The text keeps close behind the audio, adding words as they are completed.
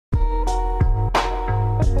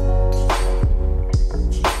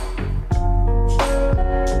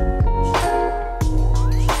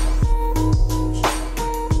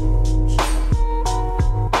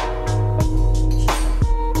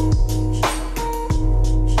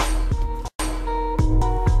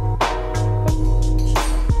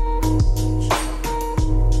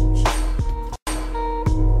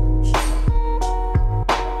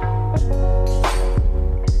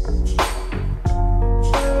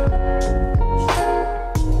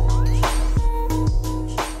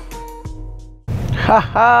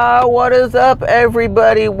Haha, what is up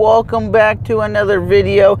everybody? Welcome back to another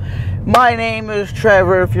video. My name is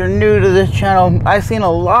Trevor. If you're new to this channel, I've seen a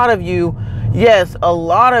lot of you, yes, a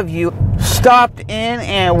lot of you stopped in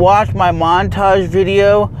and watched my montage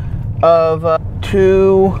video of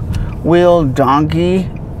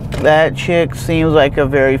WheelDonkey. That chick seems like a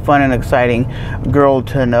very fun and exciting girl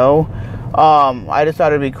to know. I just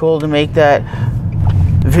thought it'd be cool to make that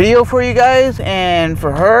video for you guys, and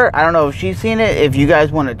for her, I don't know if she's seen it. If you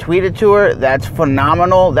guys want to tweet it to her, that's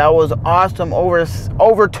phenomenal. That was awesome.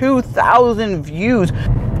 Over 2,000 views.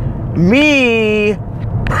 Me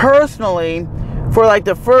personally, for like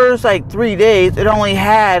the first 3 days, it only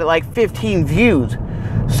had like 15 views.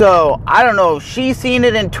 So I don't know if she's seen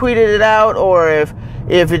it and tweeted it out, or if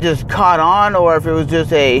it just caught on, or if it was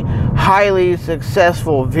just a highly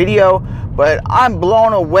successful video. But I'm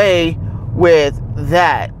blown away with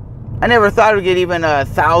that. I never thought it would get even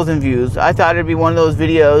 1,000 views. I thought it'd be one of those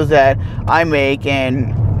videos that I make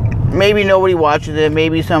and maybe nobody watches it,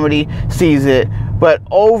 maybe somebody sees it, but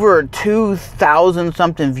over 2,000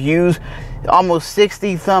 something views, almost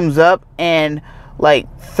 60 thumbs up, and like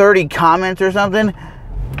 30 comments or something.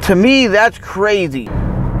 To me, that's crazy.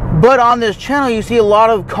 But on this channel, you see a lot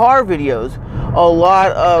of car videos, a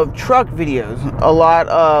lot of truck videos, a lot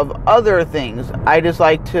of other things. I just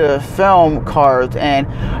like to film cars, and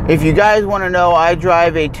if you guys want to know, I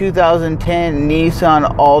drive a 2010 Nissan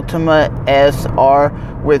Altima SR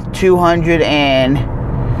with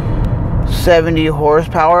 270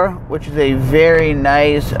 horsepower, which is a very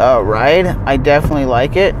nice ride. I definitely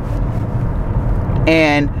like it,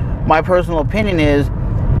 and my personal opinion is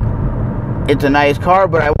it's a nice car.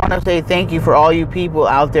 But I want to say thank you for all you people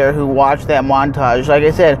out there who watched that montage. Like I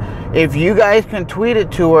said, if you guys can tweet it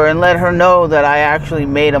to her and let her know that I actually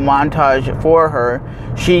made a montage for her,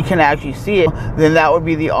 she can actually see it, then that would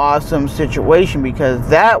be the awesome situation, because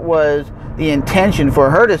that was the intention, for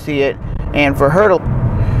her to see it and for her to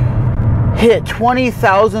hit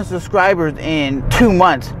 20,000 subscribers in 2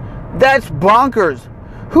 months. That's bonkers.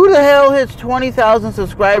 Who the hell hits 20,000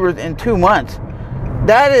 subscribers in 2 months?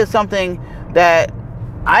 That is something that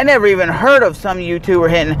I never even heard of, some YouTuber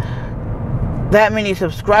hitting that many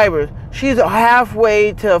subscribers. She's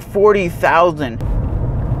halfway to 40,000.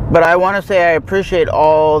 But I want to say I appreciate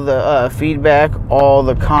all the feedback, all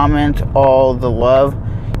the comments, all the love.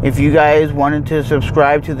 If you guys wanted to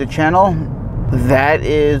subscribe to the channel, that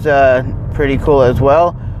is pretty cool as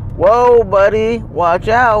well. Whoa, buddy, watch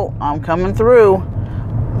out, I'm coming through.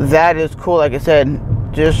 That is cool. Like I said,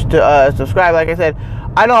 just to subscribe. Like I said,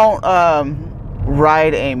 I don't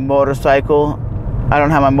ride a motorcycle. I don't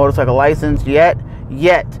have my motorcycle license yet.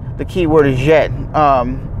 The key word is yet.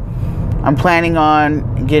 I'm planning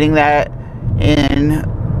on getting that in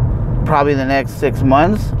probably the next 6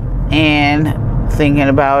 months, and thinking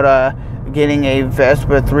about getting a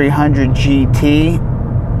Vespa 300 GT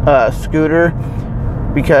scooter,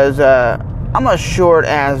 because I'm a short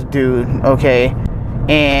ass dude, okay,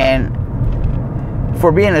 and for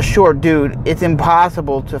being a short dude, it's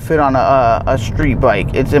impossible to fit on a street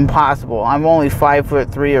bike. It's impossible. I'm only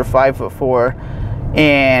 5'3" or 5'4",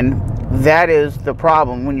 and that is the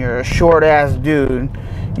problem. When you're a short ass dude,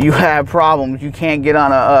 you have problems. You can't get on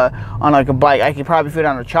like a bike. I could probably fit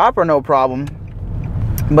on a chopper, no problem,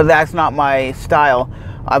 but that's not my style.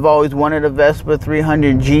 I've always wanted a Vespa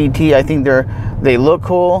 300 GT. I think they look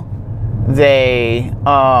cool. They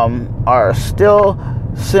are still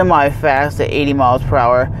semi-fast at 80 miles per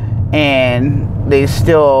hour, and they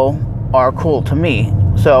still are cool to me.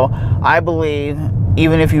 So I believe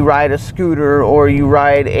even if you ride a scooter, or you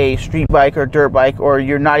ride a street bike or dirt bike, or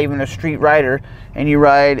you're not even a street rider and you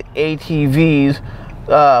ride ATVs,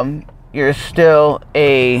 you're still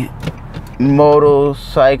a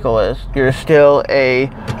motorcyclist. You're still a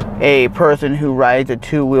person who rides a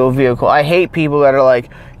two-wheel vehicle. I hate people that are like,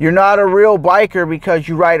 you're not a real biker because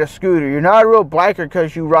you ride a scooter. You're not a real biker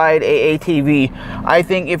because you ride a ATV. I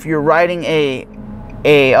think if you're riding a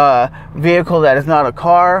vehicle that is not a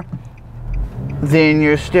car, then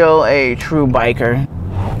you're still a true biker.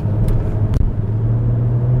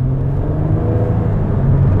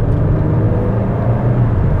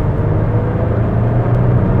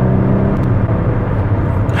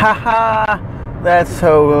 Haha, that's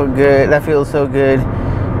so good. That feels so good.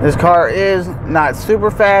 This car is not super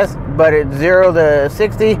fast, but it's 0 to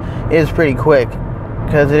 60 is pretty quick,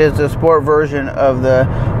 because it is the sport version of the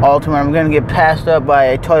Altima. I'm going to get passed up by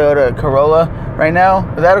a Toyota Corolla right now.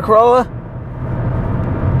 Is that a Corolla?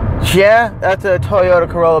 Yeah, that's a Toyota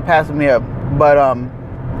Corolla passing me up. But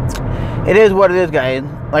it is what it is, guys.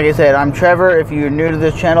 Like I said, I'm Trevor. If you're new to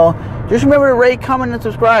this channel, just remember to rate, comment, and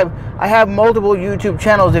subscribe. I have multiple YouTube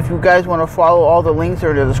channels. If you guys want to follow, all the links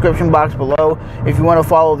are in the description box below. If you want to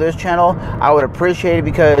follow this channel, I would appreciate it,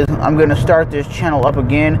 because I'm going to start this channel up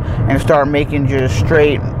again and start making just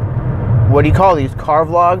straight, what do you call these, car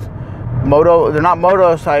vlogs? They're not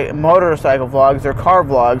motorcycle vlogs, they're car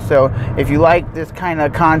vlogs. So if you like this kind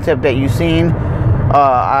of concept that you've seen,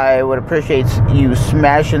 I would appreciate you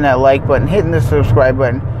smashing that like button, hitting the subscribe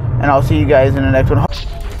button, and I'll see you guys in the next one.